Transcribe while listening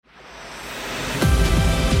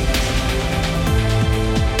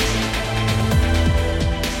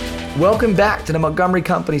Welcome back to the Montgomery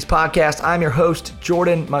Companies podcast. I'm your host,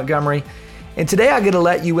 Jordan Montgomery, and today I get to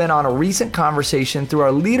let you in on a recent conversation through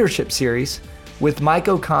our leadership series with Mike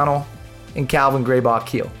O'Connell and Calvin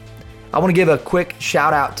Graybaugh-Keel. I want to give a quick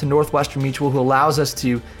shout out to Northwestern Mutual, who allows us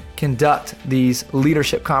to conduct these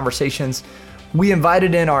leadership conversations. We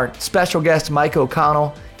invited in our special guest, Mike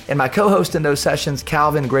O'Connell, and my co-host in those sessions,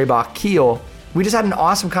 Calvin Graybaugh-Keel. We just had an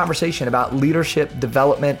awesome conversation about leadership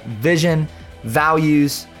development, vision,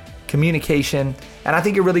 values, communication, and I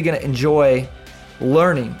think you're really going to enjoy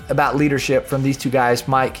learning about leadership from these two guys,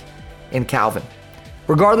 Mike and Calvin.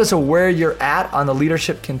 Regardless of where you're at on the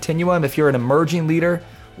leadership continuum, if you're an emerging leader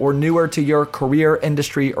or newer to your career,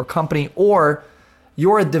 industry, or company, or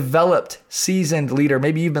you're a developed, seasoned leader,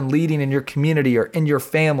 maybe you've been leading in your community or in your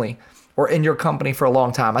family or in your company for a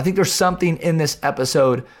long time, I think there's something in this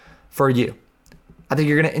episode for you. I think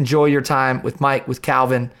you're going to enjoy your time with Mike, with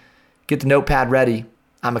Calvin. Get the notepad ready.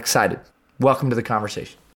 I'm excited. Welcome to the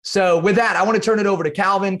conversation. So with that, I want to turn it over to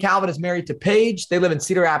Calvin. Calvin is married to Paige. They live in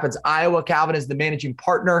Cedar Rapids, Iowa. Calvin is the managing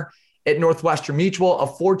partner at Northwestern Mutual, a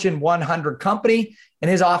Fortune 100 company,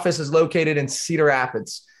 and his office is located in Cedar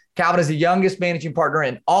Rapids. Calvin is the youngest managing partner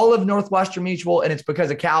in all of Northwestern Mutual, and it's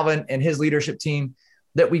because of Calvin and his leadership team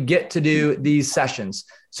that we get to do these sessions.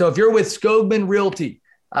 So if you're with Skogman Realty,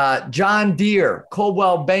 John Deere,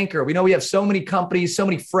 Coldwell Banker, we know we have so many companies, so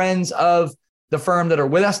many friends of the firm that are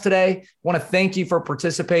with us today. I want to thank you for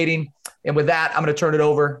participating. And with that, I'm going to turn it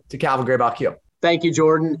over to Calvin Graybaugh-Keel. Thank you,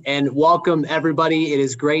 Jordan, and welcome everybody. It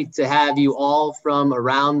is great to have you all from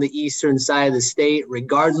around the eastern side of the state.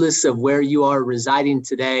 Regardless of where you are residing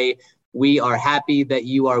today, we are happy that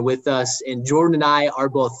you are with us. And Jordan and I are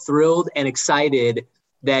both thrilled and excited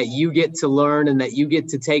that you get to learn and that you get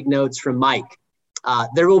to take notes from Mike.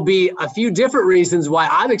 There will be a few different reasons why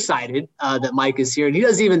I'm excited that Mike is here, and he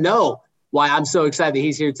doesn't even know why I'm so excited that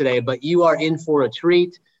he's here today, but you are in for a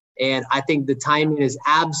treat. And I think the timing is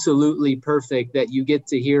absolutely perfect that you get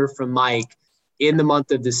to hear from Mike in the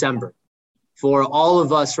month of December. For all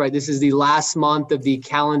of us, right, this is the last month of the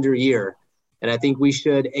calendar year. And I think we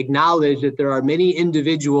should acknowledge that there are many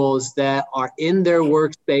individuals that are in their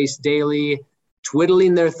workspace daily,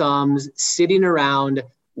 twiddling their thumbs, sitting around,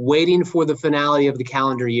 waiting for the finale of the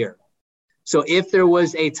calendar year. So if there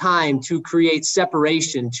was a time to create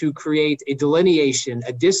separation, to create a delineation,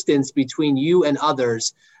 a distance between you and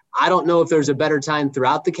others, I don't know if there's a better time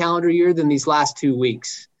throughout the calendar year than these last 2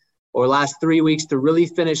 weeks or last 3 weeks to really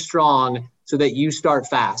finish strong so that you start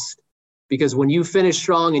fast. Because when you finish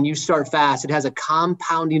strong and you start fast, it has a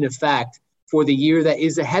compounding effect for the year that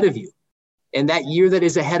is ahead of you. And that year that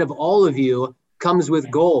is ahead of all of you comes with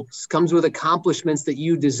goals, comes with accomplishments that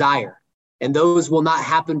you desire. And those will not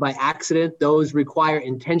happen by accident. Those require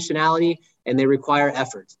intentionality and they require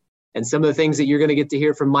effort. And some of the things that you're going to get to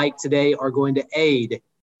hear from Mike today are going to aid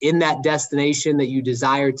in that destination that you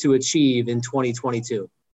desire to achieve in 2022.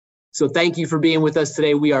 So thank you for being with us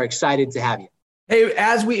today. We are excited to have you. Hey,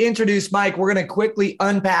 as we introduce Mike, we're going to quickly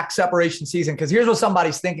unpack separation season, because here's what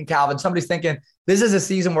somebody's thinking, Calvin. Somebody's thinking, this is a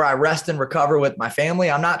season where I rest and recover with my family.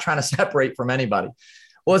 I'm not trying to separate from anybody.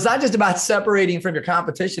 Well, it's not just about separating from your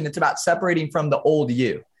competition. It's about separating from the old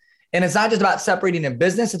you. And it's not just about separating in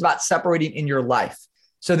business. It's about separating in your life.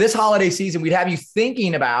 So this holiday season, we'd have you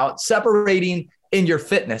thinking about separating in your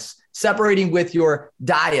fitness, separating with your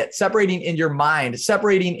diet, separating in your mind,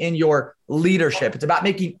 separating in your leadership. It's about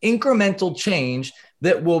making incremental change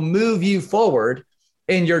that will move you forward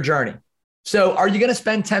in your journey. So are you going to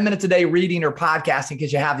spend 10 minutes a day reading or podcasting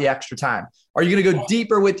because you have the extra time? Are you going to go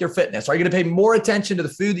deeper with your fitness? Are you going to pay more attention to the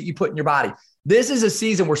food that you put in your body? This is a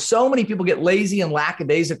season where so many people get lazy and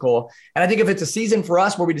lackadaisical. And I think if it's a season for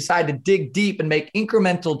us where we decide to dig deep and make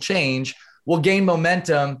incremental change, we'll gain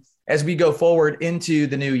momentum as we go forward into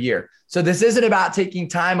the new year. So this isn't about taking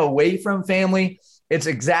time away from family. It's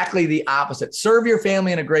exactly the opposite. Serve your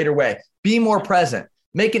family in a greater way. Be more present.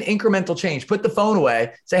 Make an incremental change. Put the phone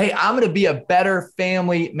away. Say, hey, I'm going to be a better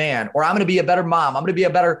family man, or I'm going to be a better mom. I'm going to be a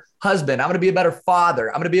better husband. I'm going to be a better father.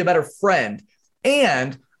 I'm going to be a better friend.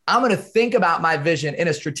 And I'm going to think about my vision in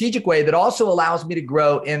a strategic way that also allows me to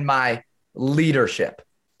grow in my leadership.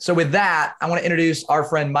 So with that, I want to introduce our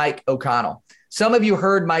friend, Mike O'Connell. Some of you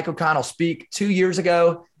heard Mike O'Connell speak 2 years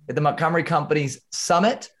ago at the Montgomery Companies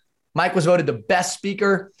Summit. Mike was voted the best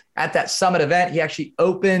speaker at that summit event. He actually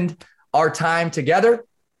opened our time together.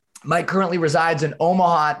 Mike currently resides in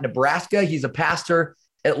Omaha, Nebraska. He's a pastor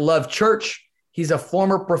at Love Church. He's a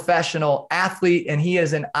former professional athlete, and he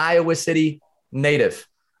is an Iowa City native.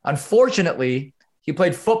 Unfortunately, he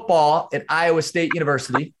played football at Iowa State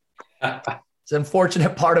University. It's an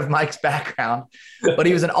unfortunate part of Mike's background, but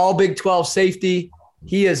he was an all Big 12 safety,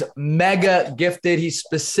 He is mega gifted. He's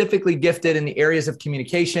specifically gifted in the areas of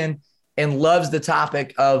communication and loves the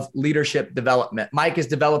topic of leadership development. Mike is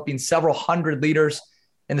developing several hundred leaders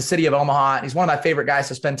in the city of Omaha. He's one of my favorite guys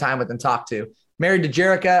to spend time with and talk to. Married to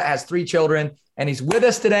Jerica, has 3 children, and he's with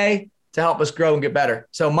us today to help us grow and get better.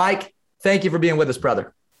 So, Mike, thank you for being with us,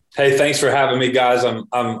 brother. Hey, thanks for having me, guys.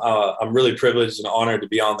 I'm really privileged and honored to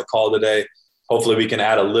be on the call today. Hopefully, we can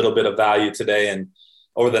add a little bit of value today, and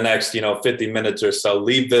over the next 50 minutes or so,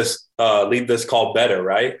 leave this call better,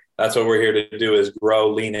 right? That's what we're here to do, is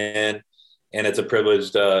grow, lean in, and it's a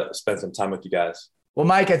privilege to spend some time with you guys. Well,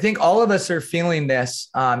 Mike, I think all of us are feeling this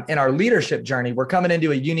in our leadership journey. We're coming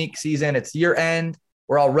into a unique season. It's year end.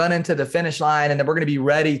 We're all running to the finish line, and then we're going to be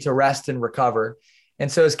ready to rest and recover.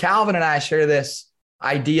 And so as Calvin and I share this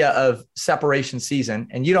idea of separation season,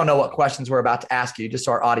 and you don't know what questions we're about to ask you, just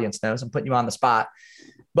so our audience knows, I'm putting you on the spot.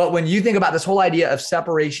 But when you think about this whole idea of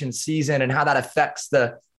separation season and how that affects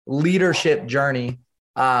the leadership journey,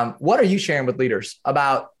 what are you sharing with leaders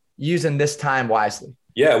about using this time wisely?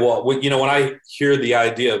 Yeah, well, when I hear the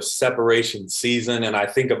idea of separation season and I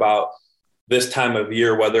think about this time of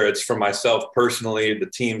year, whether it's for myself personally, the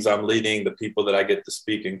teams I'm leading, the people that I get to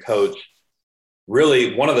speak and coach,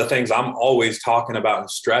 really one of the things I'm always talking about and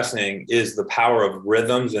stressing is the power of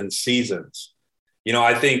rhythms and seasons.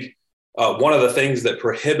 I think one of the things that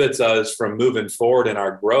prohibits us from moving forward in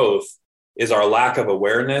our growth is our lack of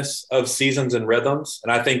awareness of seasons and rhythms.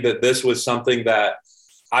 And I think that this was something that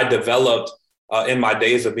I developed in my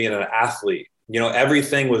days of being an athlete.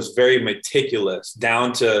 Everything was very meticulous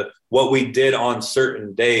down to what we did on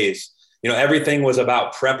certain days. Everything was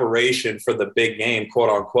about preparation for the big game, quote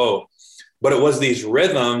unquote. But it was these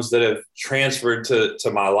rhythms that have transferred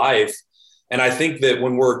to my life. And I think that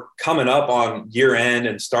when we're coming up on year end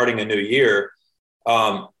and starting a new year,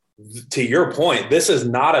 to your point, this is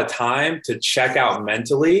not a time to check out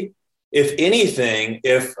mentally. If anything,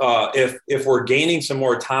 if we're gaining some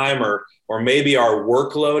more time or maybe our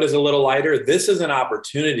workload is a little lighter, this is an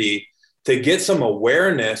opportunity to get some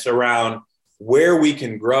awareness around where we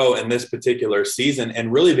can grow in this particular season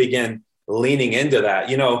and really begin leaning into that.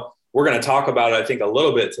 We're going to talk about it, I think, a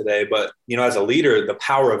little bit today, but, as a leader, the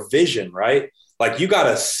power of vision, right? Like you got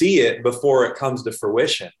to see it before it comes to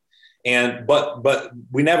fruition. But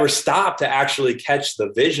we never stop to actually catch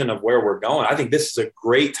the vision of where we're going. I think this is a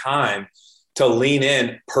great time to lean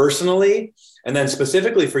in personally. And then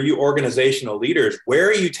specifically for you organizational leaders, where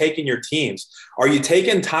are you taking your teams? Are you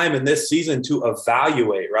taking time in this season to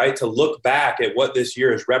evaluate, right? To look back at what this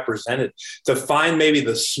year has represented, to find maybe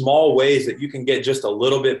the small ways that you can get just a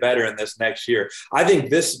little bit better in this next year. I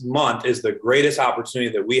think this month is the greatest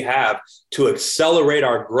opportunity that we have to accelerate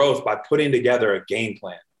our growth by putting together a game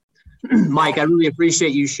plan. Mike, I really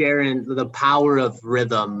appreciate you sharing the power of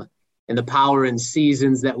rhythm and the power and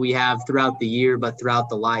seasons that we have throughout the year, but throughout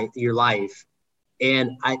your life.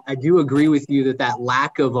 And I do agree with you that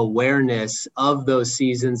lack of awareness of those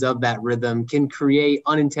seasons, of that rhythm, can create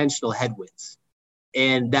unintentional headwinds.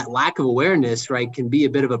 And that lack of awareness, right, can be a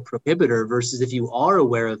bit of a prohibitor versus if you are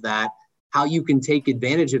aware of that, how you can take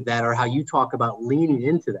advantage of that or how you talk about leaning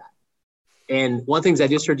into that. And one of the things I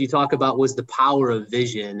just heard you talk about was the power of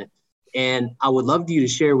vision. And I would love you to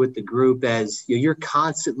share with the group as you're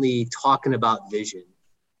constantly talking about vision.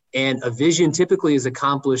 And a vision typically is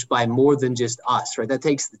accomplished by more than just us, right? That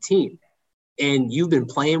takes the team. And you've been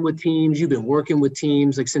playing with teams, you've been working with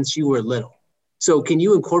teams like since you were little. So can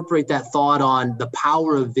you incorporate that thought on the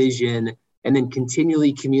power of vision and then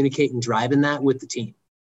continually communicate and driving that with the team?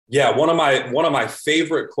 Yeah, one of my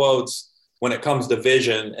favorite quotes when it comes to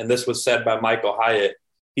vision, and this was said by Michael Hyatt,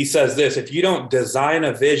 he says this: if you don't design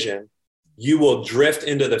a vision, you will drift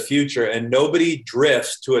into the future, and nobody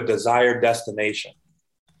drifts to a desired destination.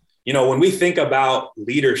 When we think about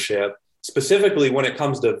leadership, specifically when it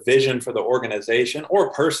comes to vision for the organization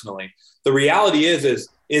or personally, the reality is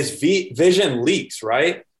vision leaks,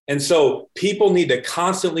 right? And so people need to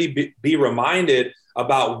constantly be reminded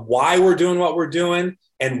about why we're doing what we're doing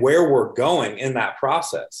and where we're going in that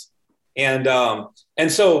process. And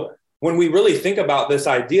so when we really think about this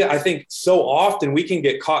idea, I think so often we can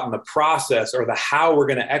get caught in the process or the how we're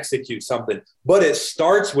going to execute something, but it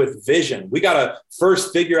starts with vision. We got to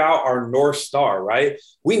first figure out our North Star, right?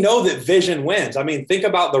 We know that vision wins. I mean, think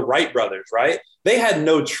about the Wright brothers, right? They had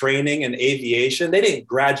no training in aviation. They didn't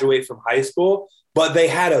graduate from high school, but they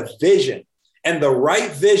had a vision, and the right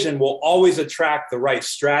vision will always attract the right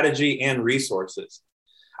strategy and resources.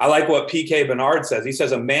 I like what P.K. Bernard says. He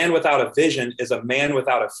says, a man without a vision is a man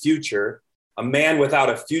without a future. A man without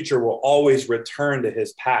a future will always return to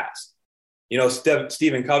his past.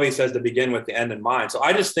 Stephen Covey says to begin with the end in mind. So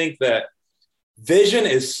I just think that Vision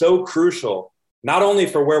is so crucial, not only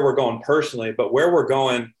for where we're going personally, but where we're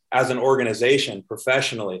going as an organization,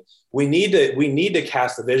 professionally. We need to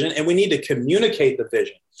cast the vision, and we need to communicate the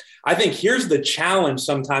vision. I think here's the challenge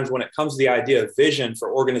sometimes when it comes to the idea of vision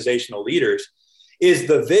for organizational leaders is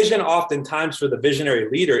the vision oftentimes for the visionary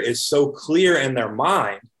leader is so clear in their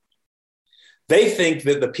mind. They think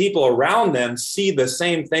that the people around them see the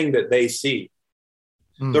same thing that they see.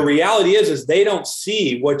 The reality is they don't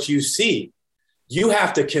see what you see. You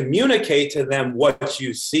have to communicate to them what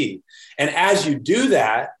you see. And as you do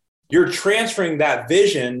that, you're transferring that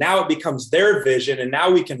vision. Now it becomes their vision, and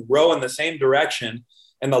now we can row in the same direction.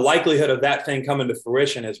 And the likelihood of that thing coming to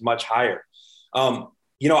fruition is much higher.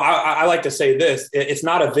 I like to say this, it's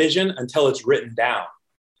not a vision until it's written down.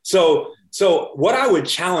 So what I would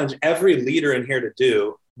challenge every leader in here to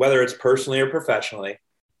do, whether it's personally or professionally,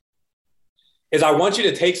 is I want you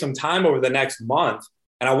to take some time over the next month,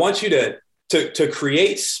 and I want you to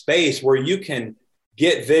create space where you can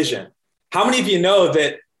get vision. How many of you know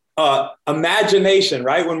that imagination,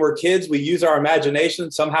 right? When we're kids, we use our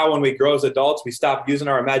imagination. Somehow when we grow as adults, we stop using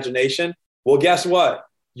our imagination. Well, guess what?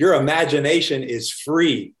 Your imagination is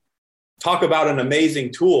free. Talk about an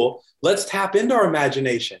amazing tool. Let's tap into our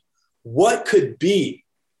imagination. What could be?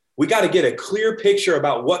 We got to get a clear picture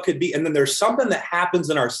about what could be. And then there's something that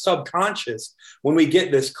happens in our subconscious when we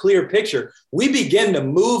get this clear picture. We begin to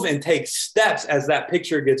move and take steps as that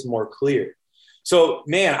picture gets more clear. So,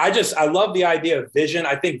 man, I love the idea of vision.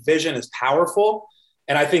 I think vision is powerful,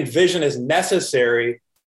 and I think vision is necessary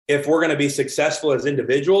if we're going to be successful as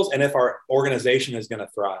individuals and if our organization is going to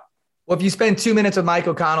thrive. Well, if you spend 2 minutes with Mike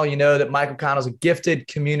O'Connell, you know that Mike O'Connell is a gifted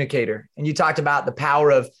communicator. And you talked about the power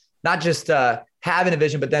of not just having a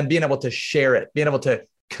vision, but then being able to share it, being able to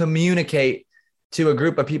communicate to a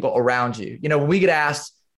group of people around you. You know, when we get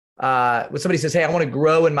asked, when somebody says, hey, I want to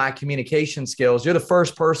grow in my communication skills, you're the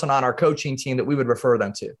first person on our coaching team that we would refer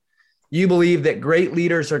them to. You believe that great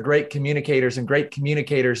leaders are great communicators, and great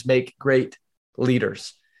communicators make great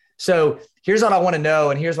leaders. So here's what I want to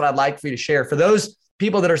know, and here's what I'd like for you to share. For those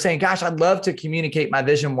people that are saying, gosh, I'd love to communicate my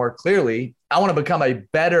vision more clearly, I want to become a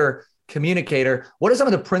better communicator. What are some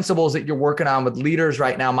of the principles that you're working on with leaders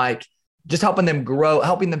right now, Mike, just helping them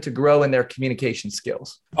to grow in their communication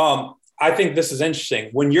skills? I think this is interesting.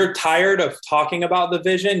 When you're tired of talking about the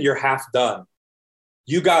vision, you're half done.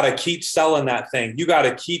 You got to keep selling that thing. You got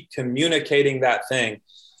to keep communicating that thing.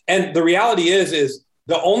 And the reality is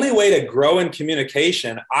the only way to grow in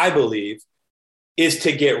communication, I believe, is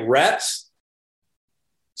to get reps.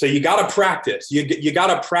 So you got to practice. You got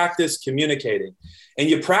to practice communicating. And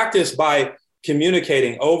you practice by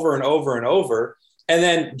communicating over and over and over. And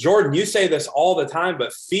then, Jordan, you say this all the time,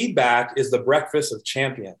 but feedback is the breakfast of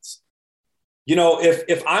champions. You know,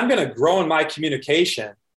 if I'm going to grow in my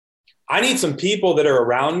communication, I need some people that are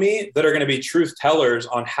around me that are going to be truth tellers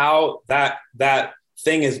on how that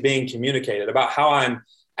thing is being communicated, about how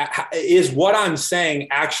is what I'm saying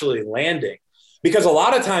actually landing? Because a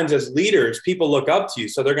lot of times as leaders, people look up to you.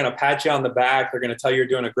 So they're going to pat you on the back. They're going to tell you you're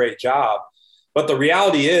doing a great job. But the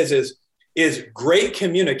reality is great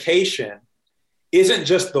communication isn't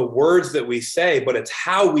just the words that we say, but it's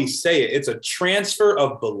how we say it. It's a transfer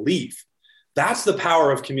of belief. That's the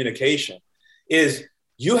power of communication, is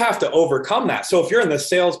you have to overcome that. So if you're in the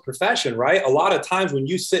sales profession, right, a lot of times when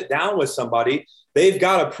you sit down with somebody, they've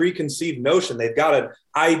got a preconceived notion. They've got an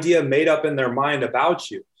idea made up in their mind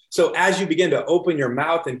about you. So as you begin to open your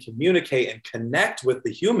mouth and communicate and connect with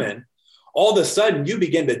the human, all of a sudden you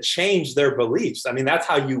begin to change their beliefs. I mean, that's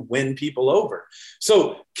how you win people over.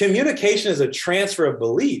 So communication is a transfer of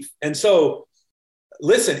belief. And so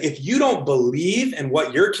listen, if you don't believe in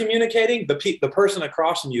what you're communicating, the person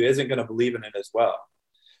across from you isn't going to believe in it as well.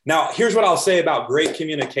 Now, here's what I'll say about great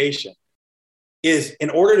communication is, in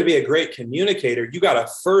order to be a great communicator, you got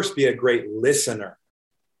to first be a great listener.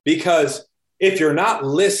 Because if you're not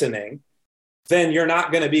listening, then you're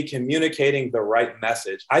not going to be communicating the right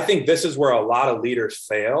message. I think this is where a lot of leaders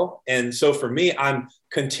fail. And so for me, I'm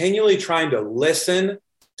continually trying to listen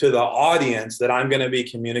to the audience that I'm going to be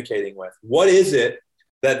communicating with. What is it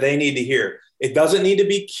that they need to hear? It doesn't need to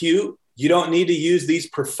be cute. You don't need to use these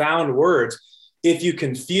profound words. If you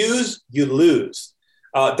confuse, you lose.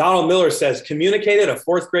 Donald Miller says, communicate at a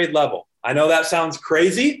 4th grade level. I know that sounds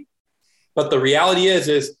crazy, but the reality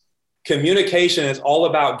is communication is all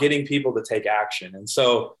about getting people to take action. And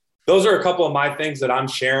so those are a couple of my things that I'm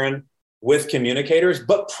sharing with communicators.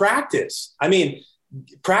 But practice. I mean,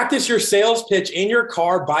 practice your sales pitch in your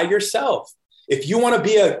car by yourself. If you want to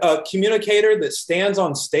be a communicator that stands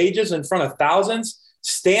on stages in front of thousands,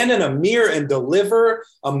 stand in a mirror and deliver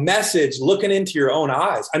a message looking into your own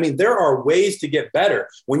eyes. I mean, there are ways to get better.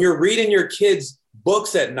 When you're reading your kids'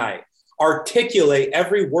 books at night, articulate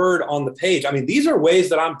every word on the page. I mean, these are ways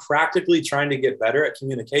that I'm practically trying to get better at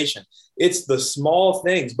communication. It's the small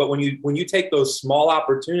things, but when you take those small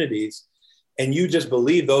opportunities and you just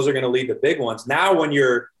believe those are going to lead to big ones, now when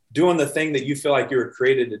you're doing the thing that you feel like you were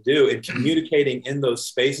created to do and communicating in those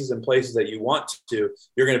spaces and places that you want to,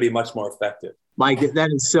 you're going to be much more effective. Mike, that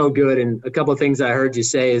is so good. And a couple of things I heard you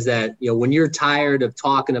say is that, when you're tired of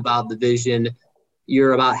talking about the vision,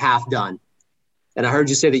 you're about half done. And I heard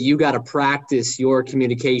you say that you got to practice your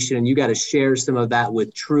communication and you got to share some of that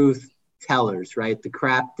with truth tellers, right? The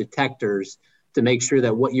crap detectors, to make sure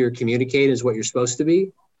that what you're communicating is what you're supposed to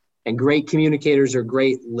be. And great communicators are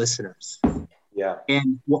great listeners. Yeah.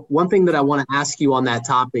 And one thing that I want to ask you on that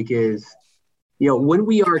topic is, when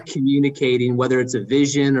we are communicating, whether it's a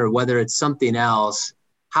vision or whether it's something else,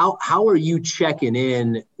 how are you checking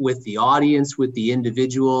in with the audience, with the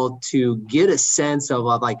individual, to get a sense of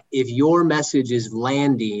like if your message is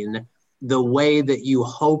landing the way that you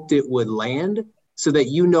hoped it would land, so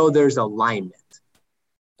that there's alignment?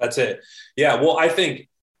 That's it. Yeah. Well, I think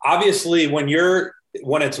obviously when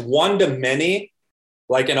it's one to many,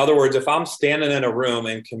 like in other words, if I'm standing in a room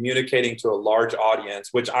and communicating to a large audience,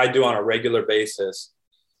 which I do on a regular basis,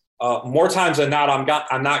 more times than not,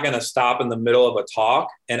 I'm not going to stop in the middle of a talk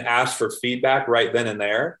and ask for feedback right then and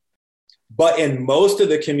there. But in most of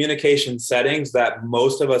the communication settings that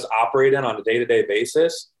most of us operate in on a day-to-day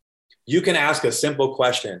basis, you can ask a simple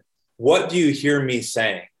question. What do you hear me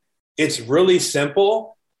saying? It's really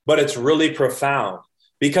simple, but it's really profound,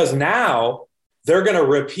 because now they're going to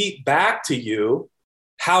repeat back to you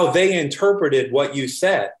how they interpreted what you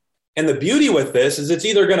said. And the beauty with this is it's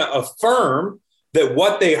either going to affirm that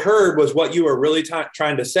what they heard was what you were really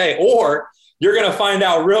trying to say, or you're going to find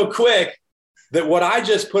out real quick that what I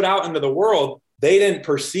just put out into the world, they didn't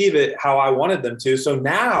perceive it how I wanted them to. So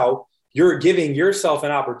now you're giving yourself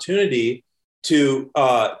an opportunity to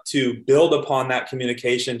build upon that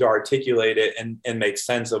communication, to articulate it and make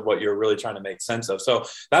sense of what you're really trying to make sense of. So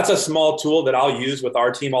that's a small tool that I'll use with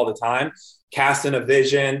our team all the time. Casting a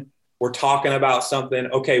vision, we're talking about something.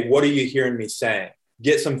 Okay, what are you hearing me saying?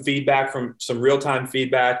 Get some feedback, from some real-time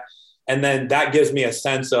feedback. And then that gives me a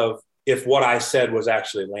sense of if what I said was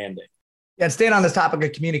actually landing. Yeah, and staying on this topic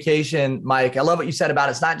of communication, Mike, I love what you said about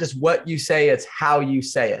it. It's not just what you say, it's how you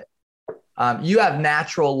say it. You have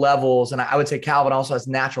natural levels, and I would say Calvin also has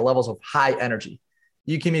natural levels of high energy.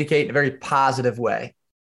 You communicate in a very positive way.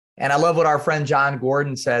 And I love what our friend John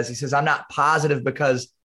Gordon says. He says, I'm not positive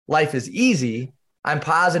because life is easy. I'm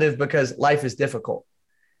positive because life is difficult.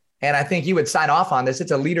 And I think you would sign off on this.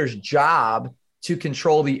 It's a leader's job to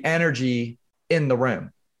control the energy in the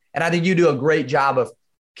room. And I think you do a great job of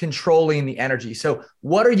controlling the energy. So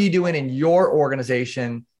what are you doing in your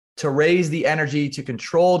organization to raise the energy, to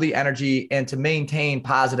control the energy, and to maintain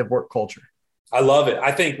positive work culture? I love it.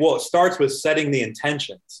 I think, it starts with setting the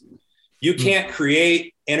intentions. You can't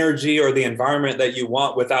create energy or the environment that you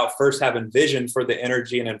want without first having vision for the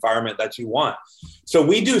energy and environment that you want. So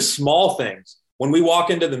we do small things. When we walk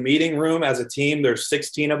into the meeting room as a team, there's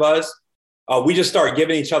 16 of us. We just start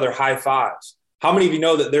giving each other high fives. How many of you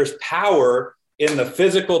know that there's power in the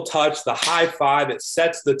physical touch, the high five? It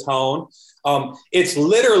sets the tone. It's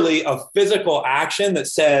literally a physical action that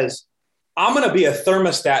says, I'm going to be a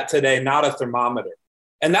thermostat today, not a thermometer.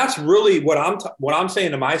 And that's really what I'm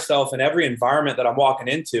saying to myself in every environment that I'm walking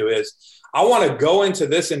into is I want to go into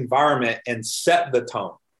this environment and set the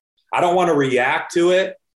tone. I don't want to react to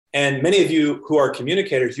it. And many of you who are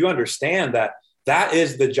communicators, you understand that that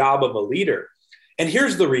is the job of a leader. And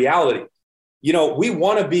here's the reality. We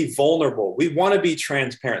want to be vulnerable. We want to be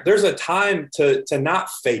transparent. There's a time to not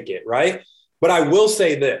fake it, right? But I will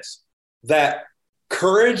say this, that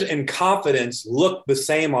courage and confidence look the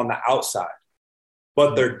same on the outside,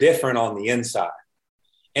 but they're different on the inside.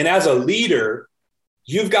 And as a leader,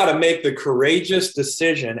 you've got to make the courageous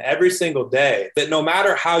decision every single day that no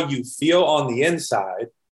matter how you feel on the inside,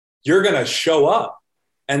 you're going to show up.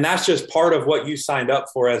 And that's just part of what you signed up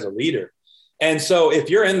for as a leader. And so if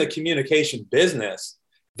you're in the communication business,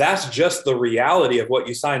 that's just the reality of what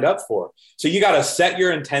you signed up for. So you got to set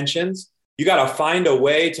your intentions. You got to find a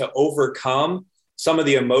way to overcome some of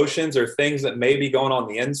the emotions or things that may be going on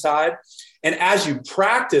the inside. And as you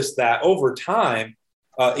practice that over time,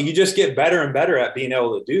 you just get better and better at being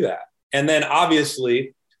able to do that. And then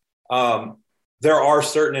obviously, there are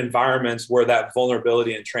certain environments where that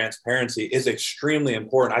vulnerability and transparency is extremely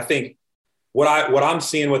important. I think what I'm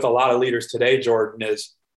seeing with a lot of leaders today, Jordan,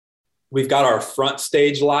 is we've got our front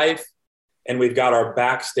stage life and we've got our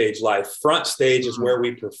backstage life. Front stage is where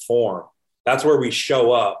we perform. That's where we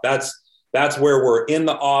show up. That's where we're in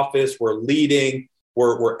the office, we're leading,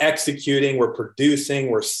 we're executing, we're producing,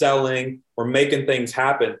 we're selling, we're making things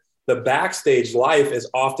happen. The backstage life is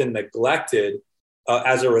often neglected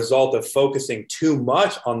as a result of focusing too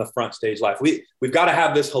much on the front stage life. We've got to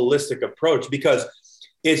have this holistic approach, because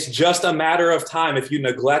it's just a matter of time. If you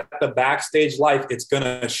neglect the backstage life, it's going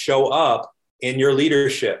to show up in your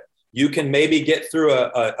leadership. You can maybe get through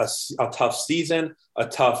a tough season, a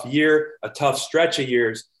tough year, a tough stretch of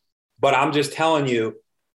years. But I'm just telling you,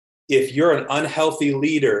 if you're an unhealthy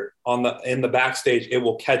leader in the backstage, it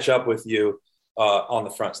will catch up with you on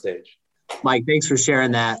the front stage. Mike, thanks for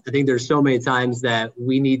sharing that. I think there's so many times that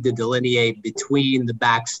we need to delineate between the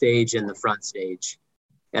backstage and the front stage.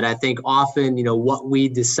 And I think often, what we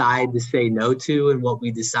decide to say no to and what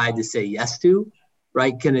we decide to say yes to,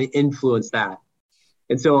 right, can influence that.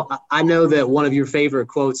 And so I know that one of your favorite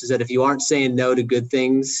quotes is that if you aren't saying no to good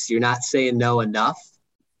things, you're not saying no enough.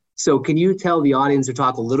 So can you tell the audience or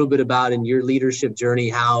talk a little bit about in your leadership journey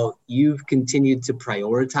how you've continued to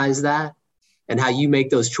prioritize that and how you make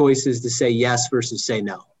those choices to say yes versus say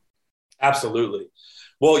no? Absolutely.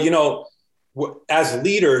 Well, as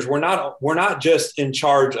leaders, we're not just in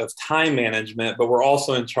charge of time management, but we're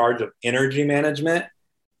also in charge of energy management.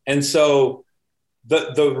 And so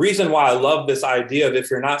the reason why I love this idea of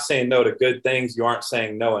if you're not saying no to good things, you aren't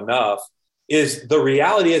saying no enough, is the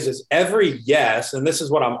reality is every yes, and this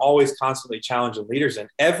is what I'm always constantly challenging leaders in,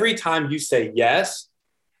 every time you say yes,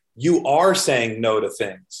 you are saying no to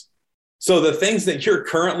things. So the things that you're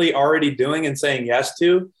currently already doing and saying yes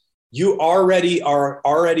to, you are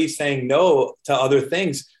already saying no to other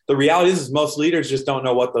things. The reality is most leaders just don't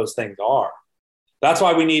know what those things are. That's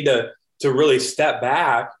why we need to really step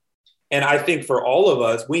back. And I think for all of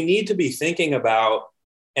us, we need to be thinking about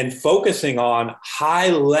and focusing on high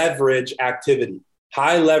leverage activity,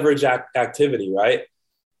 right?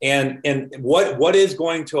 And what is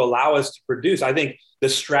going to allow us to produce? I think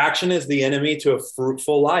distraction is the enemy to a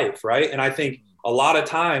fruitful life, right? And I think a lot of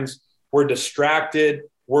times we're distracted.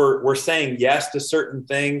 We're saying yes to certain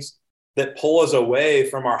things that pull us away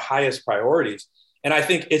from our highest priorities. And I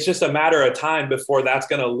think it's just a matter of time before that's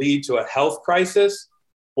going to lead to a health crisis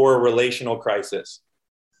or a relational crisis.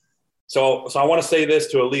 So I want to say this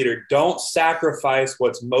to a leader: don't sacrifice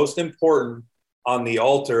what's most important on the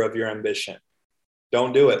altar of your ambition.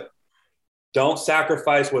 Don't do it. Don't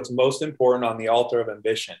sacrifice what's most important on the altar of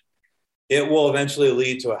ambition. It will eventually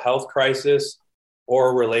lead to a health crisis or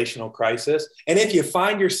a relational crisis. And if you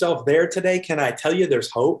find yourself there today, can I tell you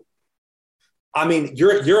there's hope? I mean,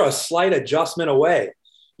 you're a slight adjustment away.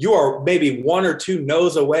 You are maybe 1 or 2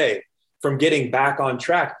 no's away from getting back on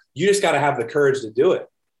track. You just got to have the courage to do it.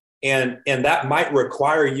 And that might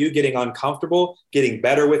require you getting uncomfortable, getting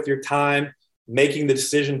better with your time, making the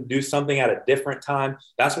decision to do something at a different time.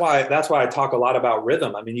 That's why I talk a lot about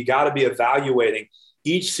rhythm. I mean, you got to be evaluating.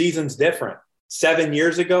 Each season's different. 7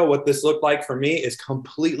 years ago, what this looked like for me is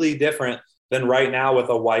completely different than right now with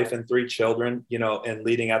a wife and 3 children, and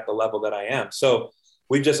leading at the level that I am. So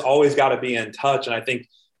we've just always got to be in touch. And I think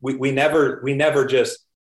we never just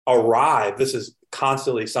arrive. This is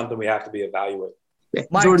constantly something we have to be evaluating.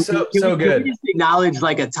 Mike, Jordan, so good. Can we just acknowledge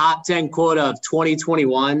like a top 10 quote of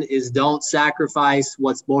 2021 is don't sacrifice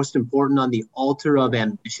what's most important on the altar of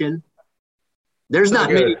ambition. There's not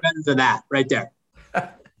many better than that right there.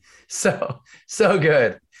 So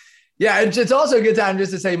good. Yeah. It's also a good time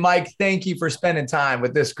just to say, Mike, thank you for spending time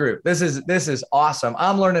with this group. This is awesome.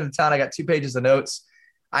 I'm learning a ton. I got 2 pages of notes.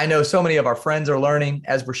 I know so many of our friends are learning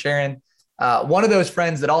as we're sharing. One of those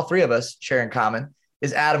friends that all 3 of us share in common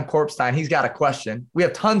is Adam Korpstein. He's got a question. We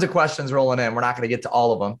have tons of questions rolling in. We're not going to get to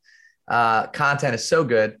all of them. Content is so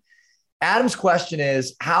good. Adam's question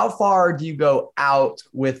is, how far do you go out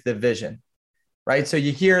with the vision? Right. So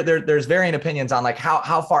you hear there's varying opinions on like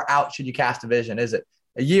how far out should you cast a vision? Is it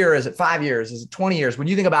a year? Is it 5 years? Is it 20 years? When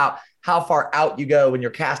you think about how far out you go when you're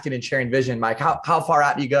casting and sharing vision, Mike, how far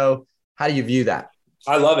out do you go? How do you view that?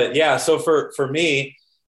 I love it. Yeah. So for me,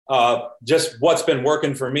 just what's been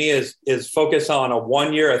working for me is focus on a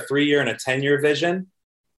 1 year, a 3 year, and a 10-year vision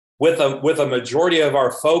with a majority of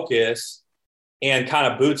our focus and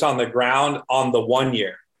kind of boots on the ground on the 1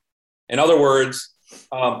 year. In other words,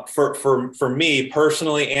 for me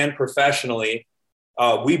personally and professionally,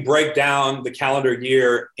 we break down the calendar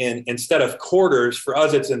year instead of quarters. For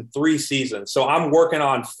us, it's in 3 seasons. So I'm working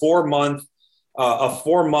on a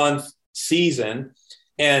 4-month season,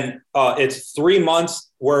 and it's 3 months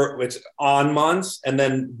where it's on months and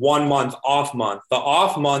then 1 month off month. The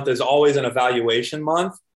off month is always an evaluation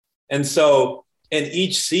month. And so in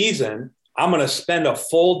each season, I'm going to spend a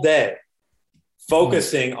full day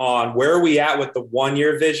focusing on where are we at with the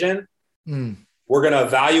 1-year vision. We're going to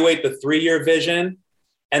evaluate the 3-year vision.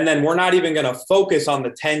 And then we're not even going to focus on the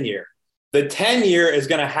 10-year. The 10-year is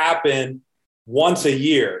going to happen once a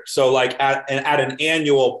year. So like at an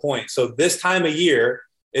annual point. So this time of year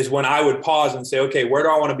is when I would pause and say, okay, where do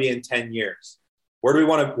I want to be in 10 years? Where do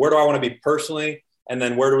I want to be personally? And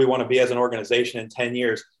then where do we want to be as an organization in 10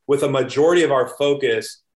 years, with a majority of our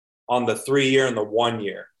focus on the 3-year and the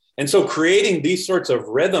 1-year. And so creating these sorts of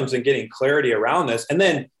rhythms and getting clarity around this, and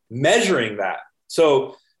then measuring that.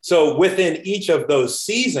 So within each of those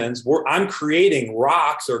seasons, I'm creating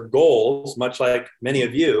rocks or goals, much like many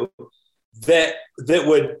of you, that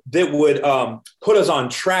would put us on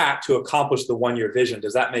track to accomplish the 1-year vision.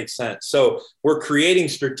 Does that make sense? So we're creating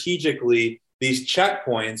strategically these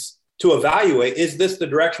checkpoints to evaluate, is this the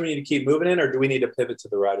direction we need to keep moving in, or do we need to pivot to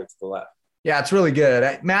the right or to the left? Yeah, it's really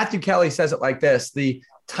good. Matthew Kelly says it like this: the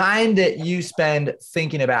time that you spend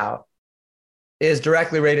thinking about is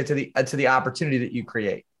directly related to the opportunity that you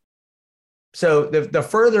create. So the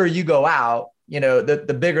further you go out,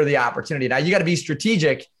 the bigger the opportunity. Now you got to be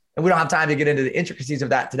strategic, and we don't have time to get into the intricacies of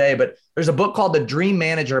that today, but there's a book called The Dream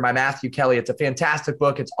Manager by Matthew Kelly. It's a fantastic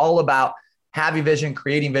book. It's all about having vision,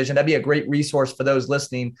 creating vision. That'd be a great resource for those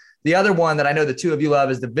listening. The other one that I know the two of you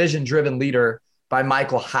love is The Vision Driven Leader by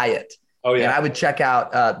Michael Hyatt. Oh yeah. And I would check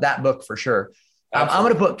out that book for sure. I'm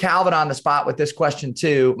going to put Calvin on the spot with this question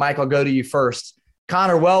too. Mike, I'll go to you first.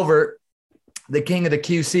 Connor Welvert, the king of the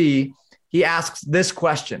QC, he asks this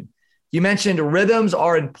question. You mentioned rhythms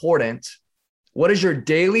are important. What is your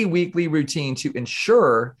daily, weekly routine to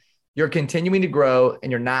ensure you're continuing to grow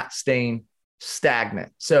and you're not staying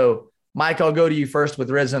stagnant? So Mike, I'll go to you first with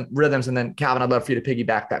rhythms, and then Calvin, I'd love for you to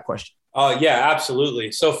piggyback that question. Yeah,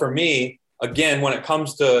 absolutely. So for me, again, when it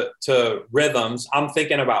comes to rhythms, I'm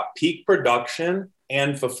thinking about peak production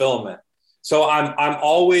and fulfillment. So I'm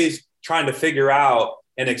always trying to figure out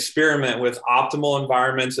and experiment with optimal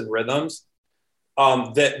environments and rhythms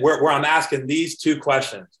where I'm asking these two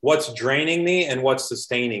questions: what's draining me and what's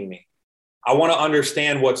sustaining me? I want to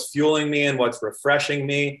understand what's fueling me and what's refreshing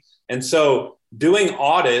me. And so doing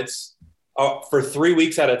audits for 3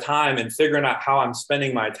 weeks at a time and figuring out how I'm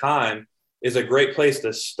spending my time is a great place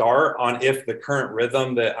to start on if the current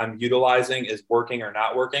rhythm that I'm utilizing is working or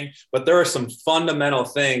not working. But there are some fundamental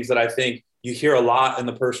things that I think you hear a lot in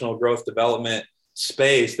the personal growth development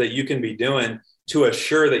space that you can be doing to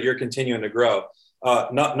assure that you're continuing to grow.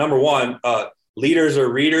 Number one, leaders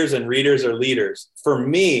are readers and readers are leaders. For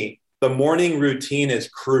me, the morning routine is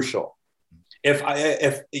crucial. I'm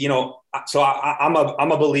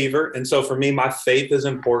a believer. And so for me, my faith is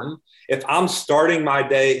important. If I'm starting my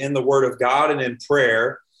day in the Word of God and in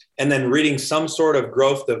prayer, and then reading some sort of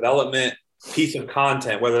growth development piece of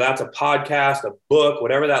content, whether that's a podcast, a book,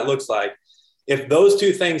 whatever that looks like, if those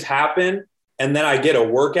two things happen and then I get a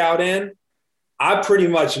workout in, I pretty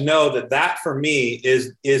much know that for me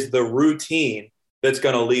is the routine that's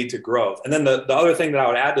going to lead to growth. And then the other thing that I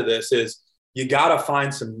would add to this is you got to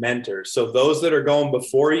find some mentors. So those that are going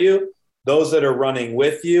before you, those that are running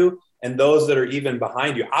with you, and those that are even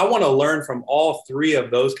behind you. I want to learn from all three of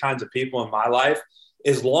those kinds of people in my life.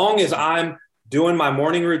 As long as I'm doing my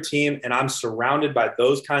morning routine and I'm surrounded by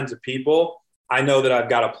those kinds of people, I know that I've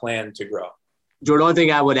got a plan to grow. Jordan, one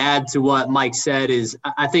thing I would add to what Mike said is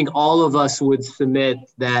I think all of us would submit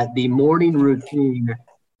that the morning routine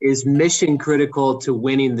is mission critical to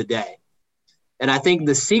winning the day. And I think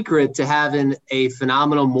the secret to having a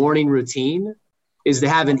phenomenal morning routine is to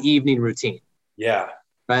have an evening routine. Yeah.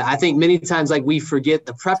 Right. I think many times we forget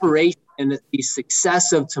the preparation and the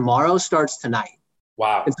success of tomorrow starts tonight.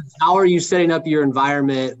 Wow. And so how are you setting up your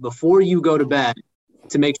environment before you go to bed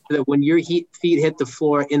to make sure that when your feet hit the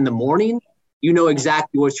floor in the morning, you know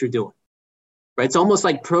exactly what you're doing, right? It's almost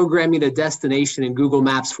like programming a destination in Google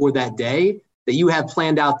Maps for that day that you have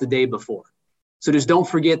planned out the day before. So just don't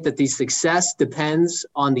forget that the success depends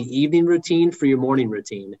on the evening routine for your morning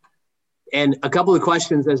routine. And a couple of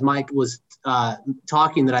questions as Mike was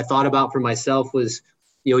talking that I thought about for myself was,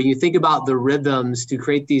 you think about the rhythms to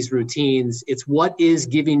create these routines. It's what is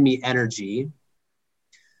giving me energy?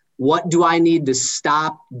 What do I need to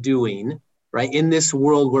stop doing, right? In this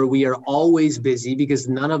world where we are always busy because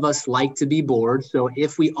none of us like to be bored. So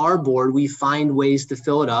if we are bored, we find ways to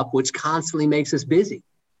fill it up, which constantly makes us busy.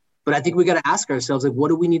 But I think we got to ask ourselves, what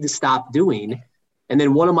do we need to stop doing? And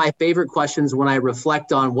then one of my favorite questions when I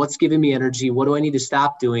reflect on what's giving me energy, what do I need to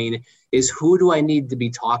stop doing, is who do I need to be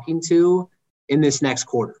talking to in this next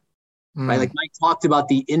quarter, right? Like Mike talked about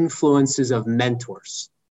the influences of mentors,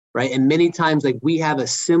 right? And many times we have a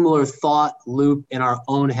similar thought loop in our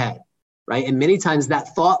own head, right? And many times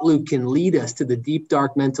that thought loop can lead us to the deep,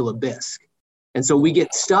 dark mental abyss. And so we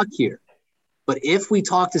get stuck here. But if we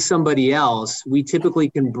talk to somebody else, we typically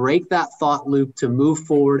can break that thought loop to move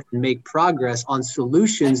forward and make progress on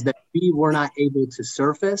solutions that we were not able to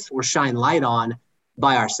surface or shine light on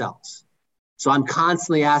by ourselves. So I'm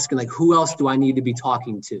constantly asking, like, who else do I need to be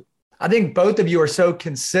talking to? I think both of you are so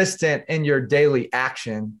consistent in your daily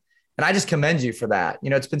action. And I just commend you for that.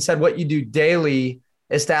 You know, it's been said what you do daily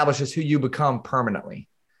establishes who you become permanently.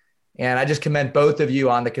 And I just commend both of you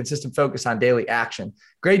on the consistent focus on daily action.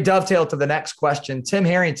 Great dovetail to the next question. Tim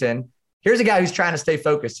Harrington, here's a guy who's trying to stay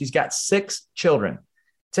focused. He's got 6 children.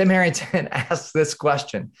 Tim Harrington asks this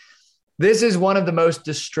question. This is one of the most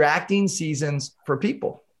distracting seasons for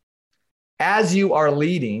people. As you are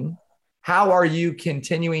leading, how are you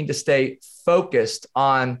continuing to stay focused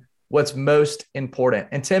on what's most important?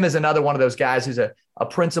 And Tim is another one of those guys who's a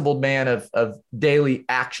principled man of daily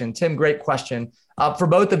action. Tim, great question. For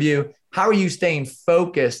both of you, how are you staying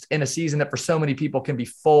focused in a season that for so many people can be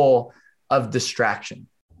full of distraction?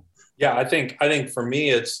 Yeah, I think for me,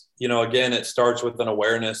 it's, again, it starts with an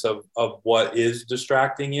awareness of what is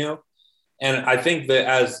distracting you. And I think that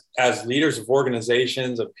as leaders of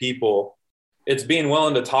organizations, of people, it's being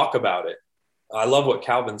willing to talk about it. I love what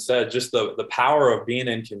Calvin said, just the power of being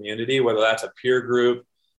in community, whether that's a peer group,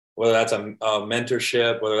 whether that's a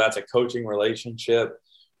mentorship, whether that's a coaching relationship,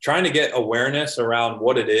 trying to get awareness around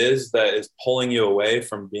what it is that is pulling you away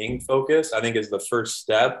from being focused, I think is the first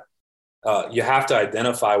step. You have to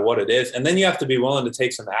identify what it is, and then you have to be willing to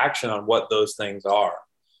take some action on what those things are.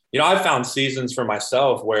 I've found seasons for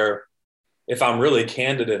myself where, if I'm really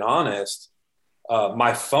candid and honest,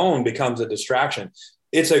 my phone becomes a distraction.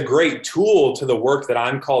 It's a great tool to the work that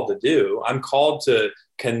I'm called to do. I'm called to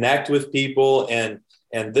connect with people, and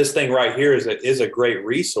this thing right here is a great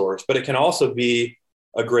resource, but it can also be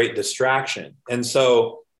a great distraction. And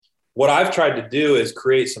so what I've tried to do is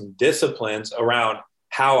create some disciplines around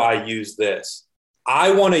how I use this.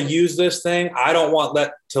 I want to use this thing. I don't want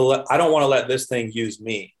to let this thing use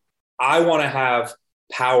me. I want to have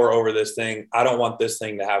power over this thing. I don't want this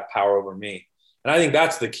thing to have power over me. And I think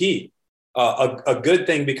that's the key. A good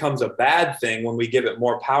thing becomes a bad thing when we give it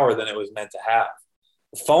more power than it was meant to have.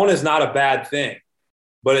 The phone is not a bad thing,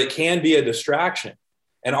 but it can be a distraction.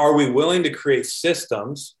 And are we willing to create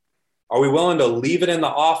systems? Are we willing to leave it in the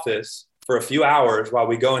office for a few hours while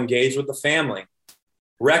we go engage with the family,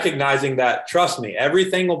 recognizing that, trust me,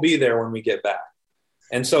 everything will be there when we get back?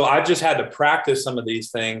 And so I've just had to practice some of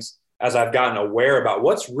these things as I've gotten aware about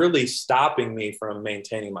what's really stopping me from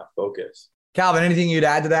maintaining my focus. Calvin, anything you'd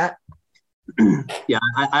add to that? Yeah,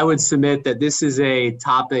 I would submit that this is a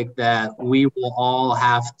topic that we will all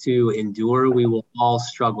have to endure. We will all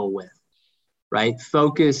struggle with, right?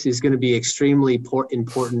 Focus is going to be extremely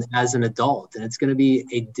important as an adult, and it's going to be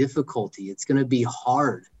a difficulty. It's going to be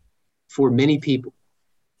hard for many people.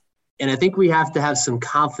 And I think we have to have some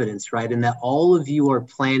confidence, right, in that all of you are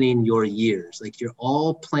planning your years, like you're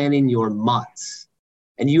all planning your months.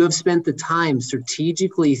 And you have spent the time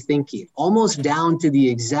strategically thinking, almost down to the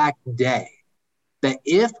exact day, that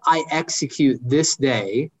if I execute this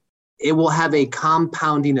day, it will have a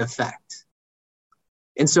compounding effect.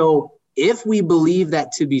 And so if we believe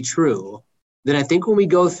that to be true, then I think when we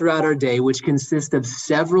go throughout our day, which consists of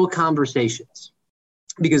several conversations,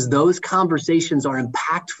 because those conversations are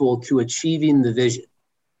impactful to achieving the vision,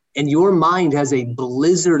 and your mind has a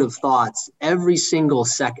blizzard of thoughts every single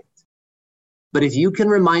second. But if you can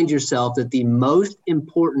remind yourself that the most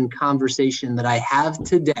important conversation that I have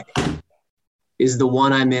today is the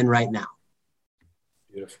one I'm in right now.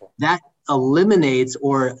 Beautiful. That eliminates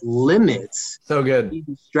or limits the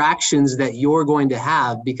distractions that you're going to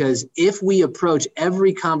have, because if we approach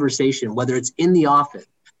every conversation, whether it's in the office,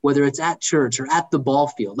 whether it's at church or at the ball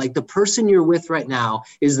field, like the person you're with right now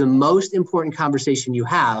is the most important conversation you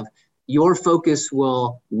have, your focus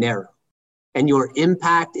will narrow. And your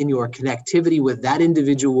impact and your connectivity with that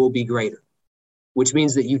individual will be greater, which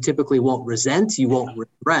means that you typically won't resent, you won't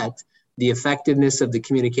regret the effectiveness of the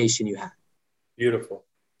communication you have. Beautiful.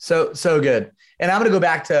 So good. And I'm going to go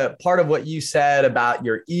back to part of what you said about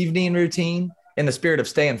your evening routine in the spirit of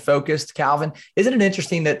staying focused, Calvin. Isn't it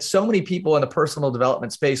interesting that so many people in the personal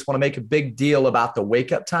development space want to make a big deal about the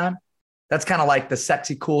wake up time? That's kind of like the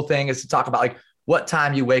sexy, cool thing is to talk about like what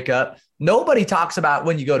time you wake up. Nobody talks about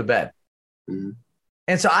when you go to bed. Mm-hmm.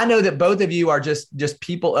 And so I know that both of you are just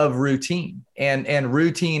people of routine, and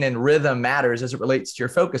routine and rhythm matters as it relates to your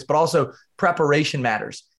focus, but also preparation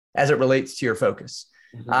matters as it relates to your focus.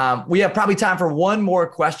 Mm-hmm. We have probably time for one more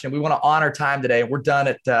question. We want to honor time today. We're done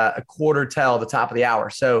at a 1:45, the top of the hour.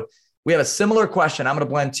 So We have a similar question. I'm going to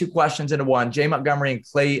blend two questions into one. Jay Montgomery and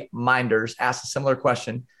Clay Minders asked a similar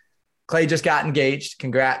question. Clay just got engaged.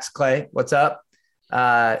 Congrats, Clay. What's up?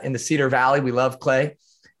 In the Cedar Valley. We love Clay.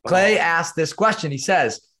 Clay asked this question. He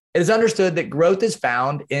says, it is understood that growth is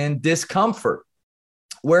found in discomfort.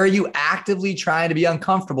 Where are you actively trying to be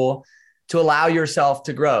uncomfortable to allow yourself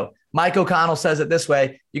to grow? Mike O'Connell says it this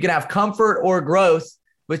way: you can have comfort or growth,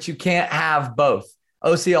 but you can't have both.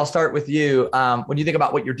 OC, I'll start with you. When you think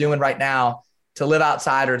about what you're doing right now to live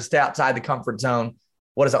outside or to stay outside the comfort zone,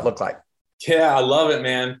 what does that look like? Yeah, I love it,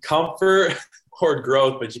 man. Comfort or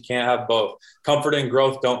growth, but you can't have both. Comfort and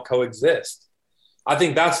growth don't coexist. I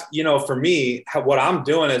think that's, for me, what I'm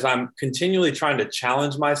doing is I'm continually trying to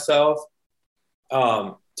challenge myself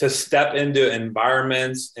to step into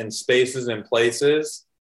environments and spaces and places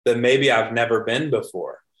that maybe I've never been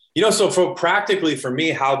before. So practically for me,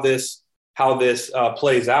 how this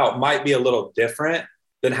plays out might be a little different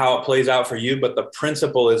than how it plays out for you, but the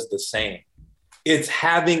principle is the same. It's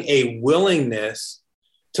having a willingness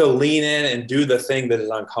to lean in and do the thing that is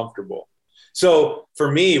uncomfortable. So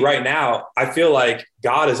for me right now, I feel like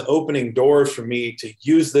God is opening doors for me to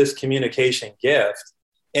use this communication gift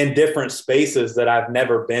in different spaces that I've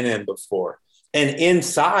never been in before. And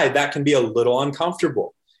inside, that can be a little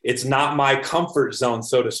uncomfortable. It's not my comfort zone,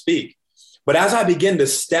 so to speak. But as I begin to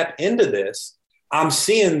step into this, I'm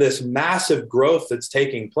seeing this massive growth that's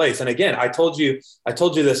taking place. And again, I told you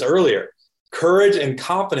this earlier. Courage and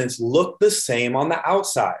confidence look the same on the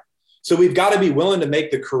outside. So we've got to be willing to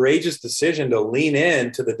make the courageous decision to lean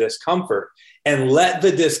into the discomfort and let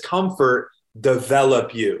the discomfort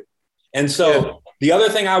develop you. And so the other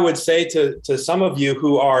thing I would say to some of you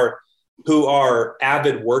who are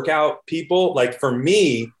avid workout people, like for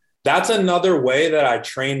me, that's another way that I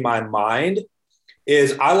train my mind.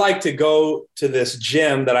 Is I like to go to this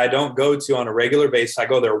gym that I don't go to on a regular basis. I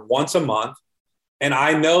go there once a month. And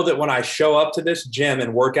I know that when I show up to this gym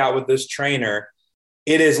and work out with this trainer,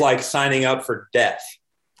 it is like signing up for death.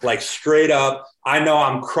 Like straight up, I know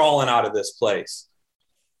I'm crawling out of this place.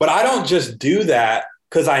 But I don't just do that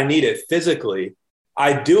because I need it physically.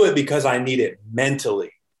 I do it because I need it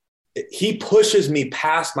mentally. He pushes me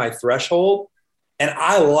past my threshold, and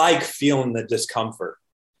I like feeling the discomfort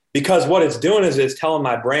because what it's doing is it's telling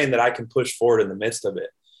my brain that I can push forward in the midst of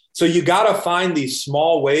it. So you got to find these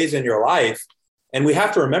small ways in your life. And we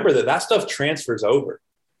have to remember that stuff transfers over.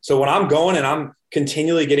 So when I'm going and I'm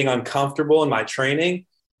continually getting uncomfortable in my training,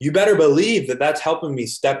 you better believe that that's helping me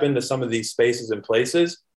step into some of these spaces and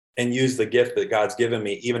places and use the gift that God's given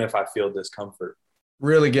me, even if I feel discomfort.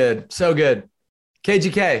 Really good. So good.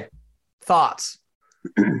 KGK, thoughts?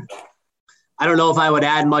 I don't know if I would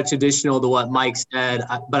add much additional to what Mike said,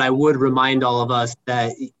 but I would remind all of us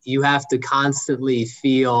that you have to constantly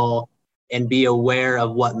feel and be aware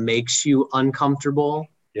of what makes you uncomfortable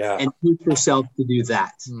and push yourself to do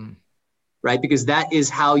that, right? Because that is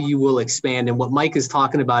how you will expand. And what Mike is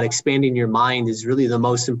talking about, expanding your mind, is really the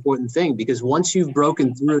most important thing, because once you've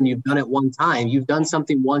broken through and you've done it one time, you've done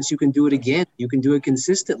something once, you can do it again. You can do it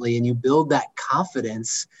consistently, and you build that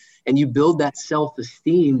confidence and you build that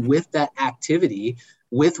self-esteem with that activity,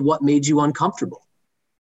 with what made you uncomfortable,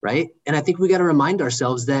 right? And I think we got to remind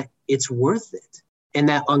ourselves that it's worth it. And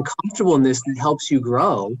that uncomfortableness that helps you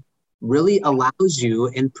grow really allows you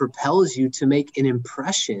and propels you to make an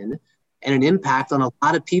impression and an impact on a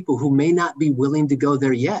lot of people who may not be willing to go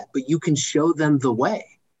there yet, but you can show them the way.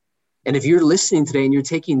 And if you're listening today and you're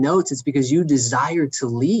taking notes, it's because you desire to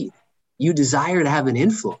lead. You desire to have an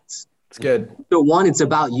influence. It's good. So one, it's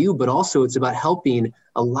about you, but also it's about helping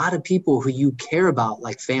a lot of people who you care about,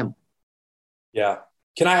 like family. Yeah.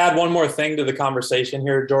 Can I add one more thing to the conversation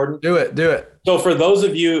here, Jordan? Do it. So for those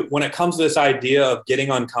of you, when it comes to this idea of getting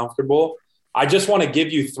uncomfortable, I just want to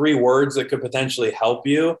give you 3 words that could potentially help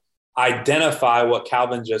you identify what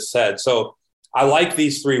Calvin just said. So I like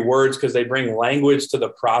these 3 words because they bring language to the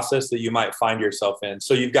process that you might find yourself in.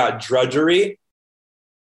 So you've got drudgery,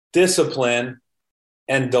 discipline,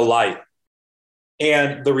 and delight.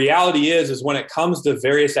 And the reality is when it comes to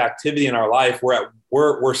various activity in our life,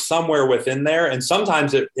 we're somewhere within there, and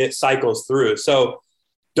sometimes it cycles through. So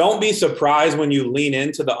don't be surprised when you lean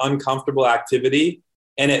into the uncomfortable activity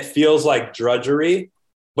and it feels like drudgery.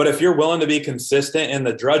 But if you're willing to be consistent in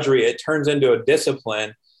the drudgery, it turns into a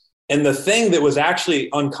discipline. And the thing that was actually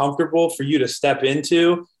uncomfortable for you to step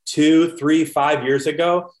into 2, 3, 5 years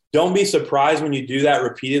ago, don't be surprised when you do that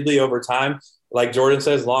repeatedly over time. Like Jordan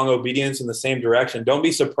says, long obedience in the same direction. Don't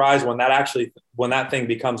be surprised when that thing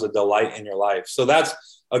becomes a delight in your life. So that's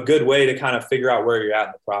a good way to kind of figure out where you're at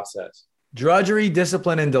in the process. Drudgery,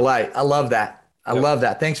 discipline, and delight. I love that. I love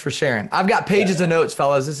that. Thanks for sharing. I've got pages of notes,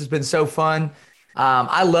 fellas. This has been so fun.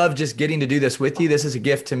 I love just getting to do this with you. This is a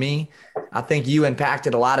gift to me. I think you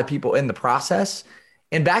impacted a lot of people in the process.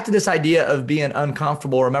 And back to this idea of being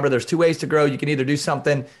uncomfortable. Remember, there's two ways to grow. You can either do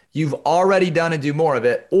something you've already done and do more of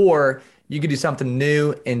it, or you can do something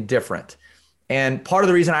new and different. And part of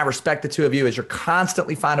the reason I respect the two of you is you're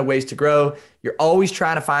constantly finding ways to grow. You're always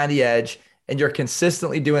trying to find the edge, and you're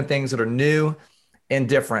consistently doing things that are new and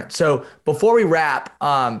different. So before we wrap,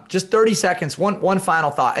 just 30 seconds, one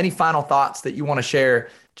final thought. Any final thoughts that you want to share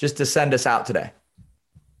just to send us out today?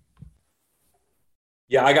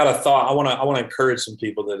 Yeah, I got a thought. I want to encourage some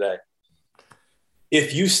people today.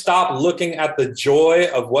 If you stop looking at the joy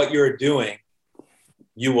of what you're doing,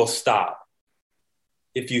 you will stop.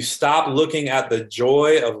 If you stop looking at the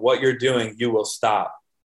joy of what you're doing, you will stop.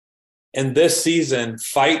 In this season,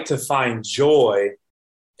 fight to find joy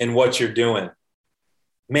in what you're doing.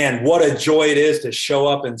 Man, what a joy it is to show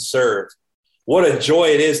up and serve. What a joy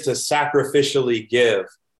it is to sacrificially give.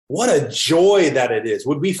 What a joy that it is.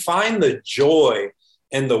 Would we find the joy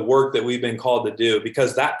in the work that we've been called to do?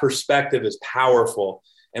 Because that perspective is powerful.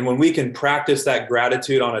 And when we can practice that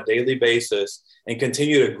gratitude on a daily basis and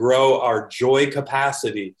continue to grow our joy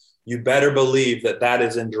capacity, you better believe that that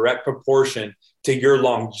is in direct proportion to your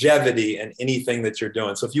longevity in anything that you're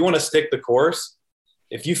doing. So if you want to stick the course,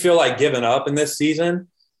 if you feel like giving up in this season,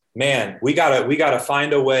 man, we gotta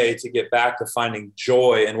find a way to get back to finding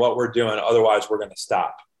joy in what we're doing. Otherwise, we're going to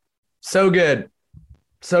stop. So good.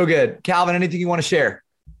 So good. Calvin, anything you want to share?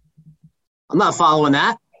 I'm not following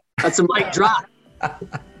that. That's a mic drop.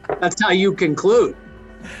 That's how you conclude.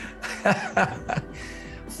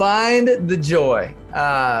 Find the joy.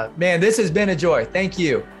 Man, this has been a joy. Thank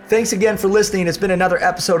you. Thanks again for listening. It's been another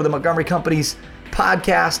episode of the Montgomery Company's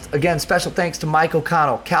podcast. Again, special thanks to Mike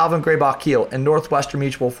O'Connell, Calvin Graybach-Keel, and Northwestern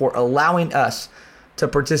Mutual for allowing us to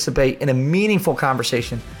participate in a meaningful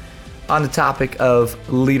conversation on the topic of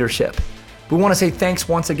leadership. We want to say thanks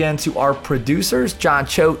once again to our producers, John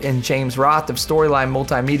Choate and James Roth of Storyline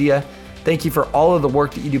Multimedia. Thank you for all of the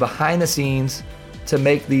work that you do behind the scenes to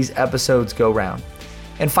make these episodes go round.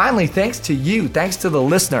 And finally, thanks to you, thanks to the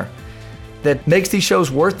listener that makes these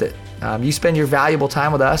shows worth it. You spend your valuable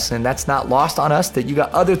time with us, and that's not lost on us, that you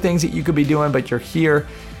got other things that you could be doing, but you're here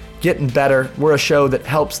getting better. We're a show that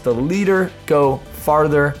helps the leader go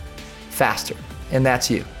farther, faster, and that's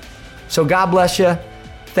you. So God bless you.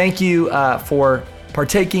 Thank you for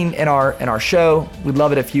partaking in our show. We'd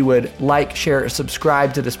love it if you would like, share, or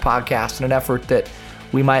subscribe to this podcast in an effort that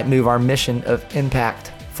we might move our mission of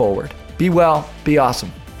impact forward. Be well, be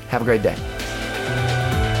awesome. Have a great day.